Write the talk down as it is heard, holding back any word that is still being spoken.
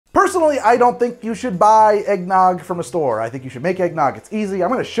Personally, I don't think you should buy eggnog from a store. I think you should make eggnog. It's easy. I'm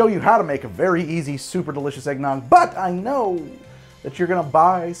going to show you how to make a very easy, super delicious eggnog, but I know that you're going to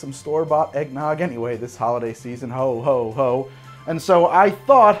buy some store-bought eggnog anyway this holiday season. Ho, ho, ho. And so I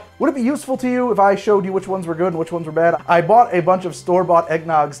thought, would it be useful to you if I showed you which ones were good and which ones were bad? I bought a bunch of store-bought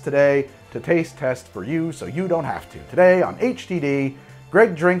eggnogs today to taste test for you so you don't have to. Today on HTD,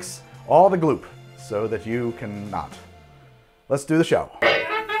 Greg drinks all the gloop so that you cannot. Let's do the show.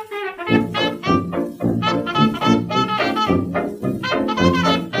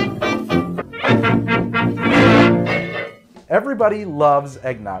 Everybody loves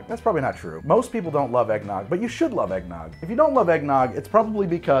eggnog. That's probably not true. Most people don't love eggnog, but you should love eggnog. If you don't love eggnog, it's probably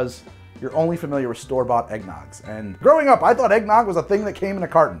because you're only familiar with store-bought eggnogs. And growing up, I thought eggnog was a thing that came in a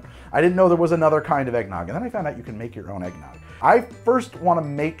carton. I didn't know there was another kind of eggnog, and then I found out you can make your own eggnog. I first want to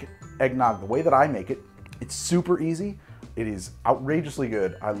make eggnog the way that I make it. It's super easy. It is outrageously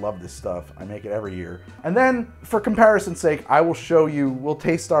good. I love this stuff. I make it every year. And then, for comparison's sake, I will show you, we'll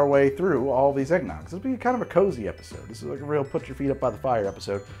taste our way through all these eggnogs. This will be kind of a cozy episode. This is like a real put your feet up by the fire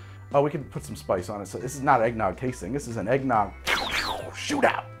episode. Oh, we can put some spice on it. So this is not eggnog tasting. This is an eggnog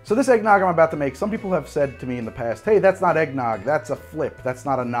shootout. So this eggnog I'm about to make, some people have said to me in the past, hey, that's not eggnog, that's a flip, that's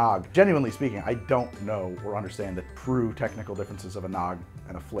not a nog. Genuinely speaking, I don't know or understand the true technical differences of a nog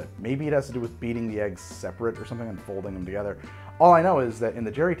and a flip. Maybe it has to do with beating the eggs separate or something and folding them together. All I know is that in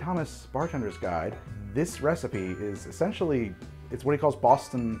the Jerry Thomas Bartender's Guide, this recipe is essentially, it's what he calls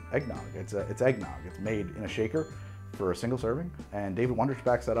Boston eggnog. It's eggnog. It's made in a shaker for a single serving, and David Wondrich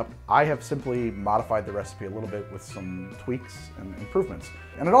backs that up. I have simply modified the recipe a little bit with some tweaks and improvements.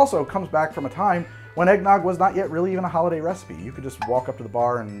 And it also comes back from a time when eggnog was not yet really even a holiday recipe. You could just walk up to the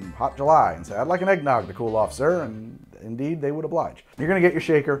bar in hot July and say, I'd like an eggnog to cool off, sir, and indeed they would oblige. You're gonna get your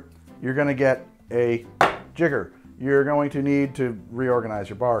shaker, you're gonna get a jigger, you're going to need to reorganize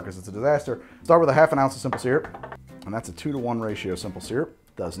your bar because it's a disaster. Start with a ½ ounce of simple syrup, and that's a 2-to-1 ratio simple syrup.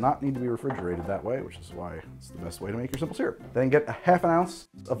 Does not need to be refrigerated that way, which is why it's the best way to make your simple syrup. Then get a ½ ounce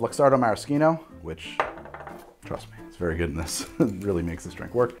of Luxardo Maraschino, which, trust me, it's very good in this. It really makes this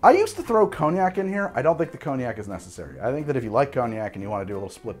drink work. I used to throw cognac in here. I don't think the cognac is necessary. I think that if you like cognac and you want to do a little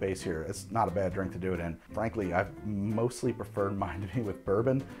split base here, it's not a bad drink to do it in. Frankly, I've mostly preferred mine to be with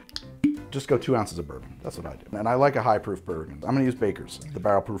bourbon. Just go 2 ounces of bourbon. That's what I do. And I like a high-proof bourbon. I'm gonna use Baker's, the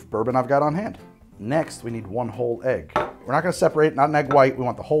barrel-proof bourbon I've got on hand. Next, we need 1 whole egg. We're not gonna separate, not an egg white. We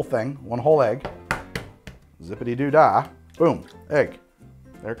want the whole thing, 1 whole egg. Zippity-doo-dah. Boom, egg.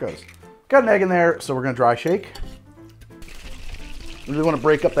 There it goes. Got an egg in there, so we're gonna dry shake. We really wanna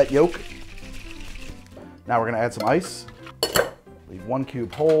break up that yolk. Now we're gonna add some ice. Leave 1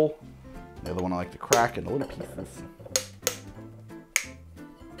 cube whole. The other one I like to crack into little pieces.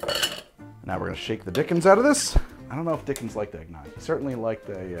 Now we're gonna shake the dickens out of this. I don't know if Dickens liked eggnog. He certainly liked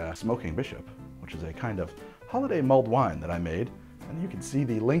a Smoking Bishop, which is a kind of holiday mulled wine that I made. And you can see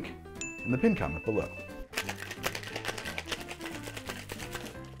the link in the pinned comment below.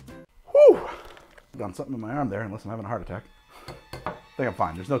 Whew! I've done something in my arm there, unless I'm having a heart attack. I think I'm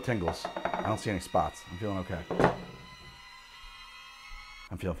fine. There's no tingles. I don't see any spots. I'm feeling okay.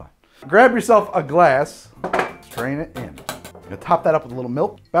 I'm feeling fine. Grab yourself a glass, strain it in. I'm gonna top that up with a little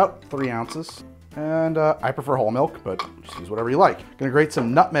milk, about 3 ounces. And I prefer whole milk, but just use whatever you like. Gonna grate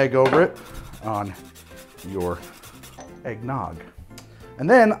some nutmeg over it on your eggnog. And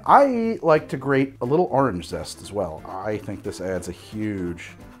then I like to grate a little orange zest as well. I think this adds a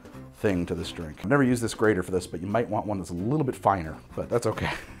huge thing to this drink. I've never used this grater for this, but you might want one that's a little bit finer, but that's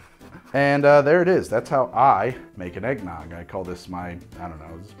okay. And there it is. That's how I make an eggnog. I call this my, I don't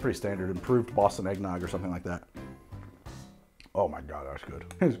know, it's pretty standard improved Boston eggnog or something like that. Oh my God, that's good.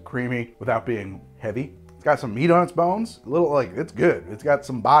 It's creamy without being heavy. It's got some meat on its bones. A little, like, it's good. It's got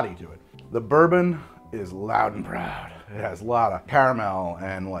some body to it. The bourbon is loud and proud. It has a lot of caramel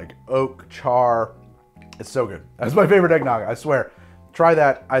and like oak char. It's so good. That's my favorite eggnog, I swear. Try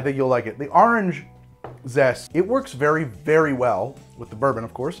that, I think you'll like it. The orange zest, it works very, very well with the bourbon,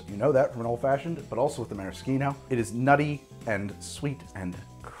 of course. You know that from an old fashioned, but also with the maraschino. It is nutty and sweet and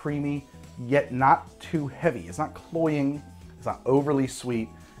creamy, yet not too heavy. It's not cloying. It's not overly sweet.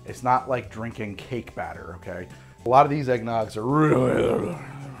 It's not like drinking cake batter, okay? A lot of these eggnogs are really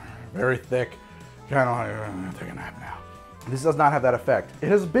very thick. Kind of like, I'm gonna take a nap now. This does not have that effect. It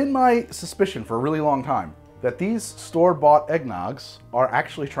has been my suspicion for a really long time that these store-bought eggnogs are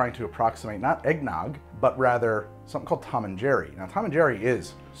actually trying to approximate not eggnog, but rather something called Tom and Jerry. Now, Tom and Jerry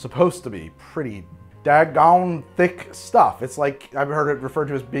is supposed to be pretty daggone thick stuff. It's like, I've heard it referred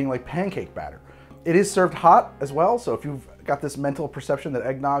to as being like pancake batter. It is served hot as well, so if you've got this mental perception that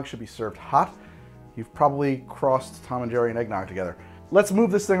eggnog should be served hot, you've probably crossed Tom and Jerry and eggnog together. let's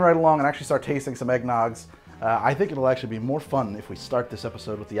move this thing right along and actually start tasting some eggnogs. I think it'll actually be more fun if we start this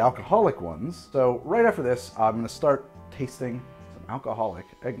episode with the alcoholic ones. So right after this, I'm going to start tasting some alcoholic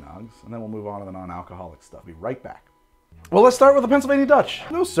eggnogs, and then we'll move on to the non-alcoholic stuff. Be right back. Well, let's start with the Pennsylvania Dutch.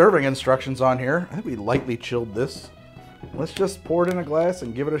 No serving instructions on here. I think we lightly chilled this. Let's just pour it in a glass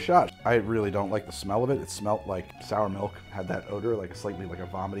and give it a shot. I really don't like the smell of it. It smelled like sour milk, had that odor, like a slightly like a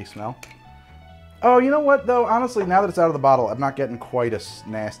vomity smell. Oh, you know what though? Honestly, now that it's out of the bottle, I'm not getting quite as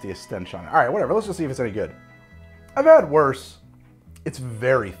nasty a stench on it. All right, whatever. Let's just see if it's any good. I've had worse. It's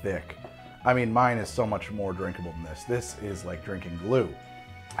very thick. I mean, mine is so much more drinkable than this. This is like drinking glue.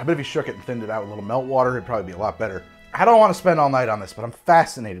 I bet if you shook it and thinned it out with a little melt water, it'd probably be a lot better. I don't want to spend all night on this, but I'm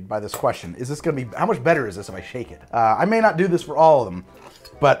fascinated by this question. Is this going to be, how much better is this if I shake it? I may not do this for all of them,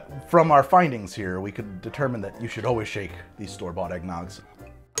 but from our findings here, we could determine that you should always shake these store-bought eggnogs.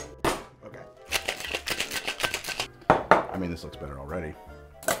 Okay. I mean, this looks better already.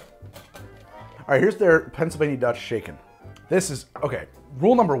 All right, here's their Pennsylvania Dutch shaken. This is, okay,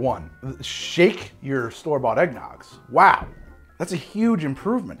 rule number 1, shake your store-bought eggnogs. Wow, that's a huge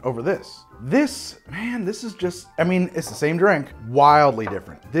improvement over this. This, man, this is just, I mean, it's the same drink, wildly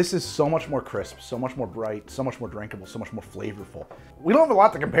different. This is so much more crisp, so much more bright, so much more drinkable, so much more flavorful. We don't have a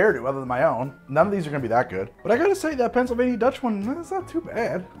lot to compare to other than my own. None of these are gonna be that good. But I gotta say, that Pennsylvania Dutch one, that's not too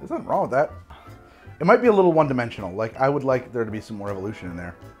bad. There's nothing wrong with that. It might be a little one-dimensional. Like, I would like there to be some more evolution in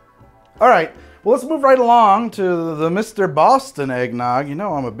there. All right, well, let's move right along to the Mr. Boston eggnog. You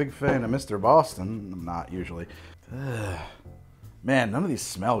know I'm a big fan of Mr. Boston. I'm not usually. Ugh. Man, none of these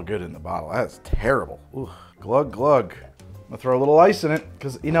smell good in the bottle. That's terrible. Ooh, glug, glug. I'm gonna throw a little ice in it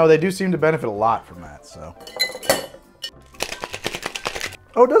because, you know, they do seem to benefit a lot from that, so.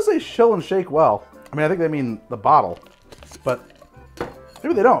 Oh, it does say chill and shake well. I mean, I think they mean the bottle, but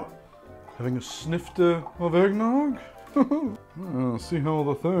maybe they don't. Having a snifter of eggnog? See how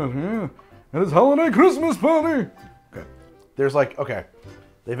the third here. And it's holiday Christmas party. Okay. There's like, okay.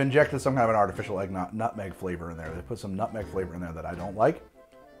 They've injected some kind of an artificial eggnog, nutmeg flavor in there. They put some nutmeg flavor in there that I don't like.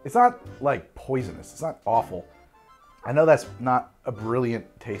 It's not like poisonous. It's not awful. I know that's not a brilliant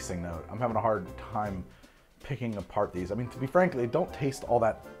tasting note. I'm having a hard time picking apart these. I mean, to be frank, they don't taste all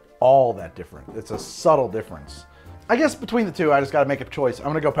that different. It's a subtle difference. I guess between the two, I just got to make a choice. I'm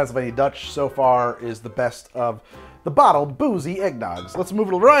going to go Pennsylvania Dutch. So far is the best of the bottled boozy eggnogs. Let's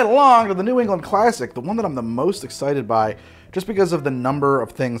move it right along to the New England Classic, the one that I'm the most excited by just because of the number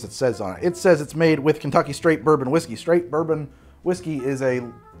of things it says on it. It says it's made with Kentucky straight bourbon whiskey. Straight bourbon whiskey is a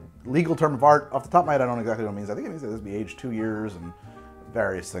legal term of art. Off the top of my head, I don't know exactly what it means. I think it means it has to be aged 2 years and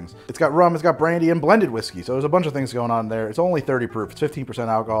various things. It's got rum, it's got brandy, and blended whiskey. So there's a bunch of things going on there. It's only 30 proof. It's 15%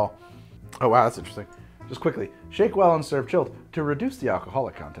 alcohol. Oh, wow, that's interesting. Just quickly, shake well and serve chilled. To reduce the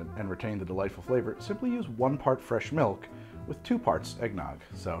alcoholic content and retain the delightful flavor, simply use 1 part fresh milk with 2 parts eggnog.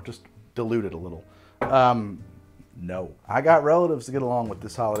 So just dilute it a little. No. I got relatives to get along with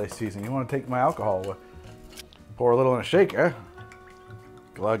this holiday season. You want to take my alcohol away? Pour a little in a shaker.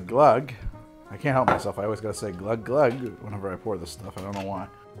 Glug, glug. I can't help myself. I always got to say glug, glug whenever I pour this stuff. I don't know why.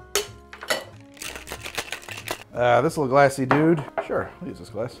 This little glassy dude. Sure, I'll use this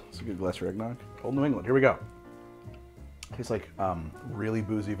glass. It's a good glass for eggnog. Old New England. Here we go. Tastes like really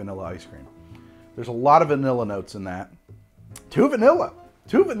boozy vanilla ice cream. There's a lot of vanilla notes in that. 2 vanilla.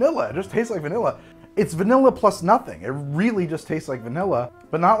 2 vanilla. It just tastes like vanilla. It's vanilla plus nothing. It really just tastes like vanilla,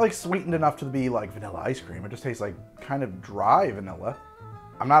 but not like sweetened enough to be like vanilla ice cream. It just tastes like kind of dry vanilla.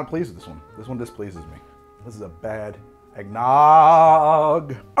 I'm not pleased with this one. This one displeases me. This is a bad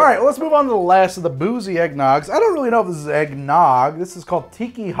eggnog. All right, well, let's move on to the last of the boozy eggnogs. I don't really know if this is eggnog. This is called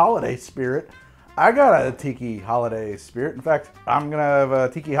Tiki Holiday Spirit. I got a Tiki Holiday Spirit. In fact, I'm gonna have a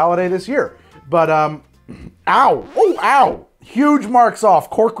Tiki Holiday this year. But, ow, oh, ow. Huge marks off,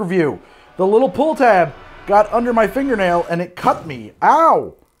 cork review. The little pull tab got under my fingernail and it cut me.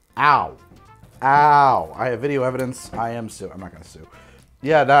 Ow, ow, ow. I have video evidence. I am I'm not gonna sue.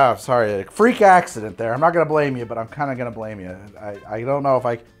 Yeah, no, sorry. Freak accident there. I'm not going to blame you, but I'm kind of going to blame you. I don't know if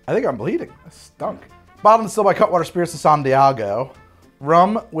I think I'm bleeding. I stunk. Bottled and distilled by Cutwater Spirits of San Diego.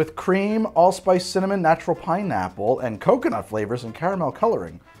 Rum with cream, allspice, cinnamon, natural pineapple, and coconut flavors and caramel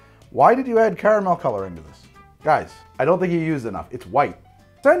coloring. Why did you add caramel coloring to this? Guys, I don't think you used enough. It's white.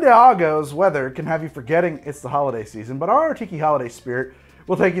 San Diego's weather can have you forgetting it's the holiday season, but our Tiki Holiday Spirit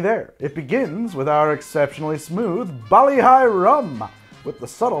will take you there. It begins with our exceptionally smooth Bali Hai rum, with the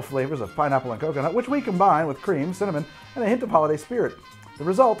subtle flavors of pineapple and coconut, which we combine with cream, cinnamon, and a hint of holiday spirit. The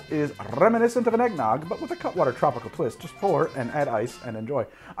result is reminiscent of an eggnog, but with a Cutwater tropical twist. Just pour and add ice and enjoy.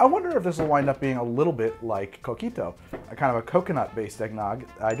 I wonder if this will wind up being a little bit like Coquito, a kind of a coconut-based eggnog.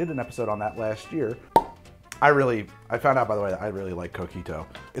 I did an episode on that last year. I found out, by the way, that I really like coquito.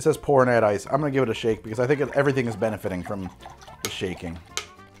 It says pour and add ice. I'm gonna give it a shake because I think everything is benefiting from the shaking.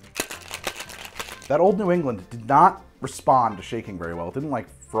 That Old New England did not respond to shaking very well. It didn't like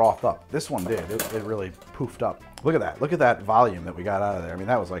froth up. This one did. It really poofed up. Look at that. Look at that volume that we got out of there. I mean,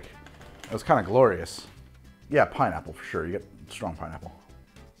 that was kind of glorious. Yeah, pineapple for sure. You get strong pineapple.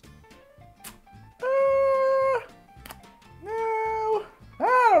 No,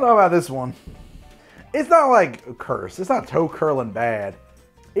 I don't know about this one. It's not like a curse. It's not toe curling bad.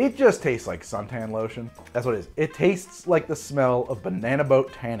 It just tastes like suntan lotion. That's what it is. It tastes like the smell of banana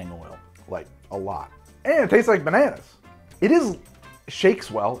boat tanning oil, like a lot. And it tastes like bananas. It shakes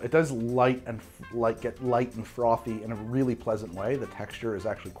well. It does get light and frothy in a really pleasant way. The texture is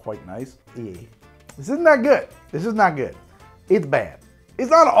actually quite nice. This isn't that good. This is not good. It's bad.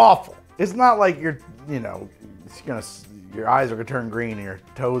 It's not awful. It's not like your eyes are gonna turn green and your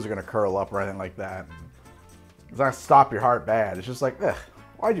toes are gonna curl up or anything like that. It's not gonna stop your heart bad. It's just like, ugh,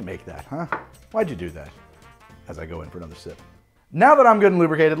 why'd you make that, huh? Why'd you do that? As I go in for another sip. Now that I'm good and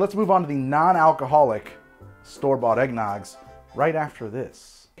lubricated, let's move on to the non-alcoholic store-bought eggnogs right after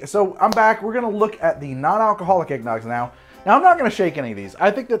this. So I'm back. We're gonna look at the non-alcoholic eggnogs now. Now I'm not gonna shake any of these. I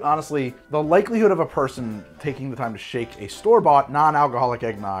think that honestly, the likelihood of a person taking the time to shake a store-bought non-alcoholic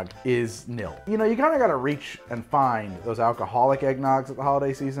eggnog is nil. You know, you kind of gotta reach and find those alcoholic eggnogs at the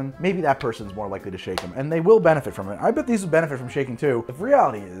holiday season. Maybe that person's more likely to shake them, and they will benefit from it. I bet these would benefit from shaking too. The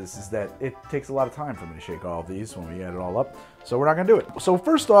reality is that it takes a lot of time for me to shake all of these when we add it all up, so we're not gonna do it. So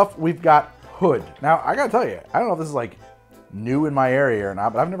first off, we've got Hood. Now, I gotta tell you, I don't know if this is like new in my area or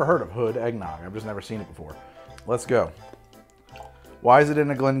not, but I've never heard of Hood eggnog. I've just never seen it before. Let's go. Why is it in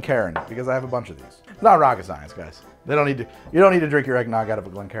a Glencairn? Because I have a bunch of these. It's not rocket science, guys. You don't need to drink your eggnog out of a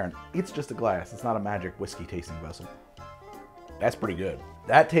Glencairn. It's just a glass. It's not a magic whiskey tasting vessel. That's pretty good.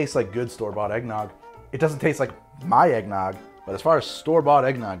 That tastes like good store-bought eggnog. It doesn't taste like my eggnog, but as far as store-bought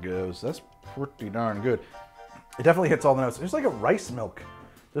eggnog goes, that's pretty darn good. It definitely hits all the notes. There's like a rice milk.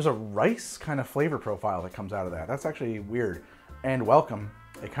 There's a rice kind of flavor profile that comes out of that. That's actually weird. And welcome.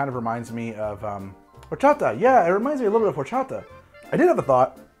 It kind of reminds me of horchata. Yeah, it reminds me a little bit of horchata. I did have a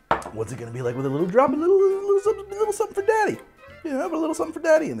thought, what's it gonna be like with a little drop, a little something for daddy? You know, put a little something for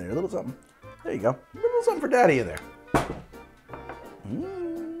daddy in there, a little something. There you go, a little something for daddy in there.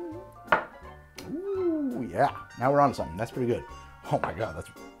 Ooh, yeah, now we're on to something, that's pretty good. Oh my God, that's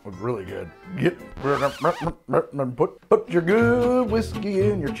really good. Put your good whiskey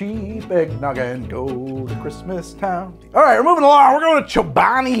in your cheap eggnog and go to Christmas town. All right, we're moving along, we're going to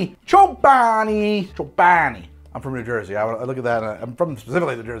Chobani. I'm from New Jersey. I look at that, I'm from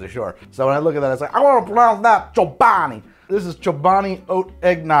specifically the Jersey Shore. So when I look at that, it's like, I want to pronounce that Chobani. This is Chobani Oat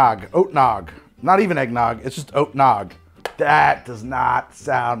Egg Nog. Oat Nog. Not even eggnog, it's just Oat Nog. That does not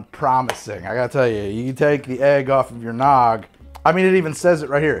sound promising. I gotta tell you, you take the egg off of your nog. I mean, it even says it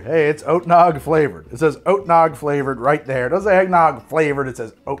right here. Hey, it's Oat Nog flavored. It says Oat Nog flavored right there. It doesn't say eggnog flavored, it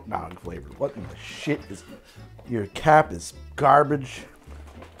says Oat Nog flavored. What in the shit is, your cap is garbage.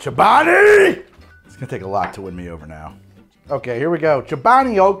 Chobani! It's gonna take a lot to win me over now. Okay, here we go.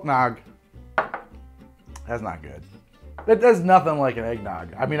 Chobani Oat Nog. That's not good. That does nothing like an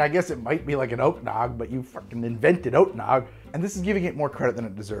eggnog. I mean, I guess it might be like an oat nog, but you fucking invented oat nog. And this is giving it more credit than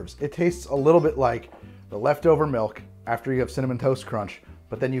it deserves. It tastes a little bit like the leftover milk after you have Cinnamon Toast Crunch,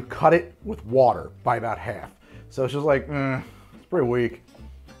 but then you cut it with water by about half. So it's just like, it's pretty weak.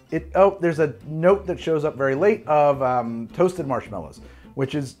 There's a note that shows up very late of toasted marshmallows,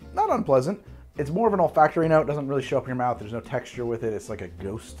 which is not unpleasant. It's more of an olfactory note, doesn't really show up in your mouth. There's no texture with it. It's like a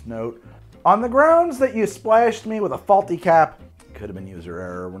ghost note. On the grounds that you splashed me with a faulty cap, could have been user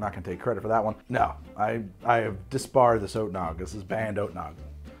error. We're not gonna take credit for that one. No, I have disbarred this oat nog. This is banned oat nog.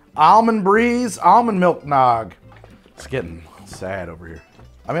 Almond Breeze, almond milk nog. It's getting sad over here.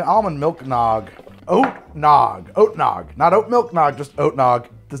 I mean, almond milk nog. Oat nog, not oat milk nog, just oat nog.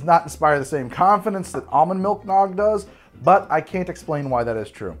 Does not inspire the same confidence that almond milk nog does, but I can't explain why that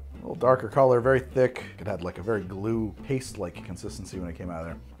is true. A little darker color, very thick. It had like a very glue paste-like consistency when it came out of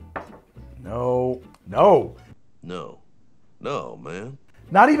there. No, man.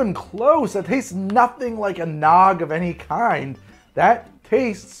 Not even close. That tastes nothing like a nog of any kind. That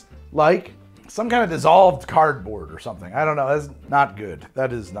tastes like some kind of dissolved cardboard or something. I don't know. That's not good.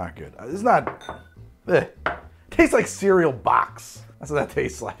 That is not good. It's not. Tastes like cereal box. That's what that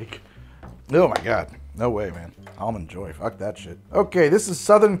tastes like. Oh my God. No way, man. Almond Joy. Fuck that shit. Okay, this is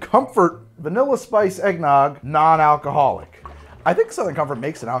Southern Comfort Vanilla Spice Eggnog, non-alcoholic. I think Southern Comfort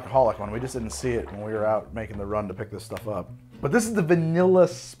makes an alcoholic one. We just didn't see it when we were out making the run to pick this stuff up. But this is the Vanilla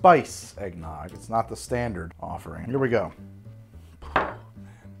Spice Eggnog. It's not the standard offering. Here we go.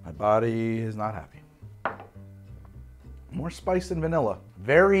 My body is not happy. More spice than vanilla.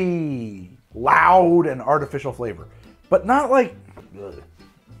 Very loud and artificial flavor. But not like...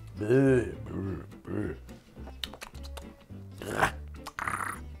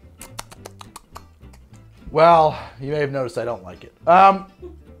 Well, you may have noticed I don't like it.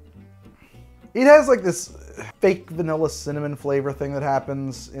 It has like this fake vanilla cinnamon flavor thing that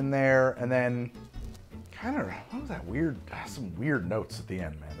happens in there, and then kind of, what was that weird, some weird notes at the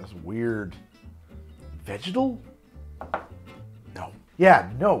end, man. This weird vegetal? No. Yeah,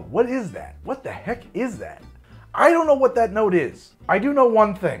 no, what is that? What the heck is that? I don't know what that note is. I do know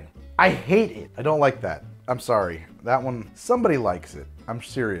one thing. I hate it. I don't like that. I'm sorry. That one, somebody likes it. I'm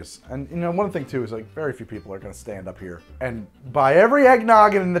serious. And you know, one thing too is like very few people are gonna stand up here and buy every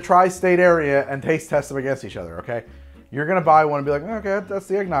eggnog in the tri-state area and taste test them against each other, okay? You're gonna buy one and be like, okay, that's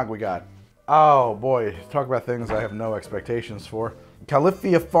the eggnog we got. Oh boy, talk about things I have no expectations for.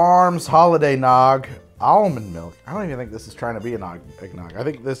 Califia Farms Holiday Nog. Almond milk. I don't even think this is trying to be an eggnog. I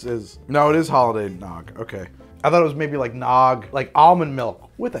think this is, no, it is holiday nog, okay. I thought it was maybe like nog, like almond milk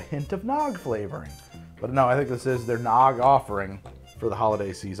with a hint of nog flavoring. But no, I think this is their nog offering for the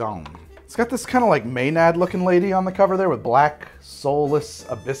holiday season. It's got this kind of like Maynard looking lady on the cover there with black, soulless,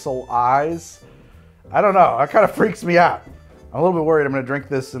 abyssal eyes. I don't know, that kind of freaks me out. I'm a little bit worried I'm gonna drink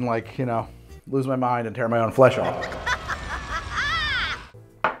this and like, you know, lose my mind and tear my own flesh off.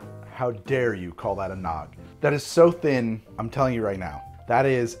 How dare you call that a nog? That is so thin, I'm telling you right now. That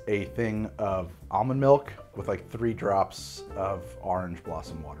is a thing of almond milk with like 3 drops of orange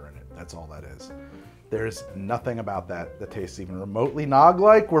blossom water in it. That's all that is. There's nothing about that that tastes even remotely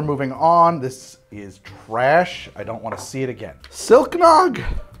nog-like. We're moving on. This is trash. I don't want to see it again. Silk nog.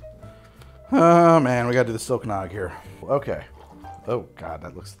 Oh man, we gotta do the silk nog here. Okay. Oh God,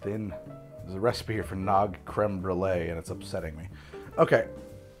 that looks thin. There's a recipe here for nog creme brulee and it's upsetting me. Okay.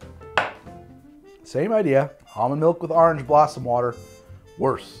 Same idea. Almond milk with orange blossom water.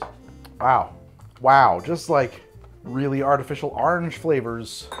 Worse. Wow. Wow, just like really artificial orange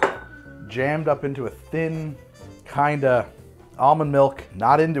flavors jammed up into a thin kinda almond milk.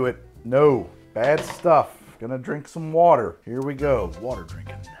 Not into it. No. Bad stuff. Gonna drink some water. Here we go. Water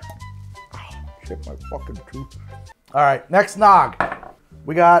drinking. Oh, shit my fucking tooth. All right, next nog.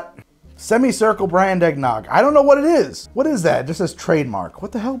 We got Semicircle brand eggnog. I don't know what it is. What is that? It just says trademark.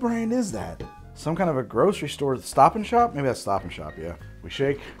 What the hell brand is that? Some kind of a grocery store Stop and Shop? Maybe that's Stop and Shop, yeah. We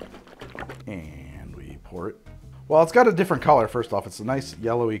shake and we pour it. Well, it's got a different color, first off. It's a nice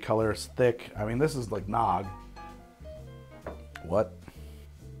yellowy color. It's thick. I mean, this is like nog. What?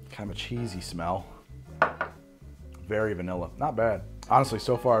 Kind of a cheesy smell. Very vanilla. Not bad. Honestly,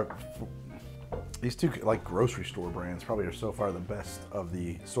 so far, these two like grocery store brands probably are so far the best of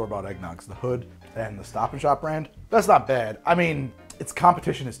the store-bought eggnogs. The Hood and the Stop and Shop brand. That's not bad. I mean, its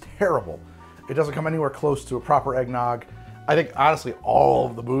competition is terrible. It doesn't come anywhere close to a proper eggnog. I think, honestly, all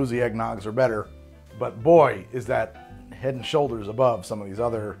of the boozy eggnogs are better. But boy, is that head and shoulders above some of these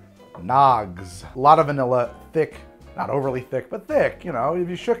other nogs. A lot of vanilla, thick, not overly thick, but thick. You know, if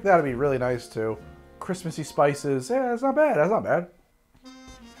you shook that, it'd be really nice too. Christmassy spices, yeah, that's not bad, that's not bad.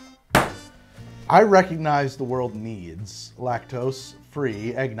 I recognize the world needs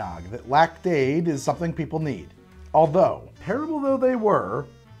lactose-free eggnog. That lactate is something people need. Although, terrible though they were,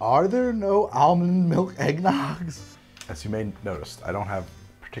 are there no almond milk eggnogs? As you may have noticed, I don't have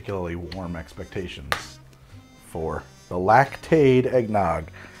particularly warm expectations for the Lactaid eggnog.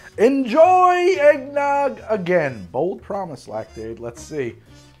 Enjoy eggnog again. Bold promise, Lactaid. Let's see.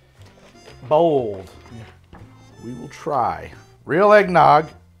 Bold. We will try. Real eggnog,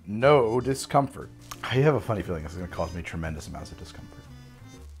 no discomfort. I have a funny feeling this is going to cause me tremendous amounts of discomfort.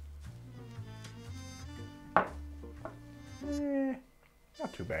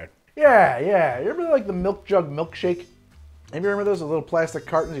 Not too bad. Yeah. You remember like the milk jug milkshake? Maybe you remember those little plastic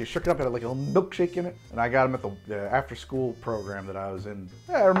cartons? You shook it up, it had like a little milkshake in it. And I got them at the after-school program that I was in.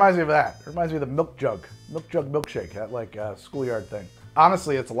 Yeah, it reminds me of that. It reminds me of the milk jug milkshake, that like schoolyard thing.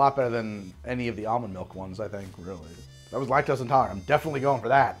 Honestly, it's a lot better than any of the almond milk ones, I think, really. If I was lactose intolerant, I'm definitely going for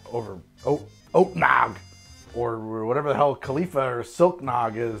that over oat nog or whatever the hell Khalifa or silk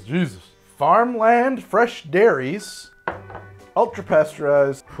nog is. Jesus. Farmland fresh dairies. Ultra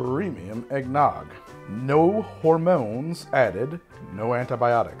pasteurized premium eggnog. No hormones added, no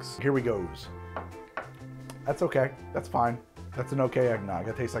antibiotics. Here we goes. That's okay, that's fine. That's an okay eggnog.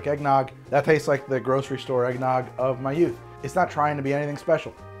 That tastes like eggnog. That tastes like the grocery store eggnog of my youth. It's not trying to be anything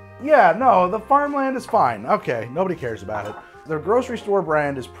special. Yeah, no, the farmland is fine. Okay, nobody cares about it. The grocery store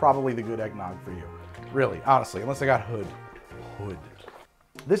brand is probably the good eggnog for you. Really, honestly, unless I got Hood.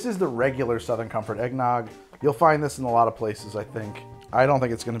 This is the regular Southern Comfort eggnog. You'll find this in a lot of places, I think. I don't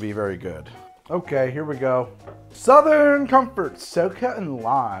think it's gonna be very good. Okay, here we go. Southern Comfort Soca and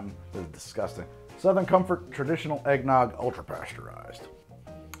Lime. This is disgusting. Southern Comfort Traditional Eggnog Ultra Pasteurized.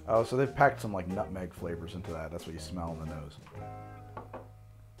 Oh, so they've packed some like nutmeg flavors into that. That's what you smell in the nose.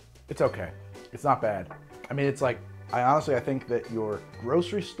 It's okay. It's not bad. I mean, it's like, I think that your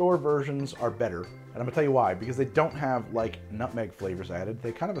grocery store versions are better. And I'm gonna tell you why. Because they don't have like nutmeg flavors added.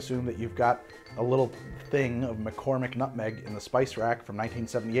 They kind of assume that you've got a little thing of McCormick nutmeg in the spice rack from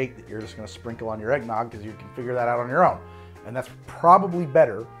 1978 that you're just gonna sprinkle on your eggnog because you can figure that out on your own. And that's probably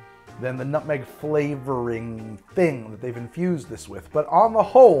better than the nutmeg flavoring thing that they've infused this with. But on the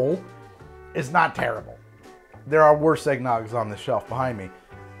whole, it's not terrible. There are worse eggnogs on the shelf behind me.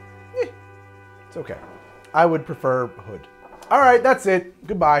 It's okay. I would prefer Hood. All right, that's it.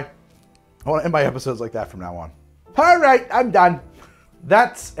 Goodbye. I want to end my episodes like that from now on. All right, I'm done.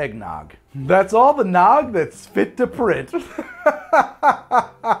 That's eggnog. That's all the nog that's fit to print.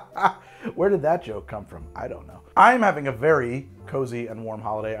 Where did that joke come from? I don't know. I'm having a very cozy and warm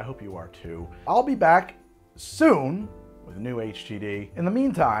holiday. I hope you are too. I'll be back soon with a new HTD. In the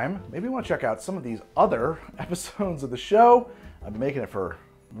meantime, maybe you want to check out some of these other episodes of the show. I've been making it for a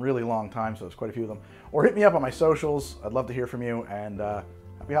really long time, so there's quite a few of them. Or hit me up on my socials. I'd love to hear from you, and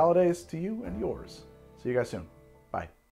happy holidays to you and yours. See you guys soon.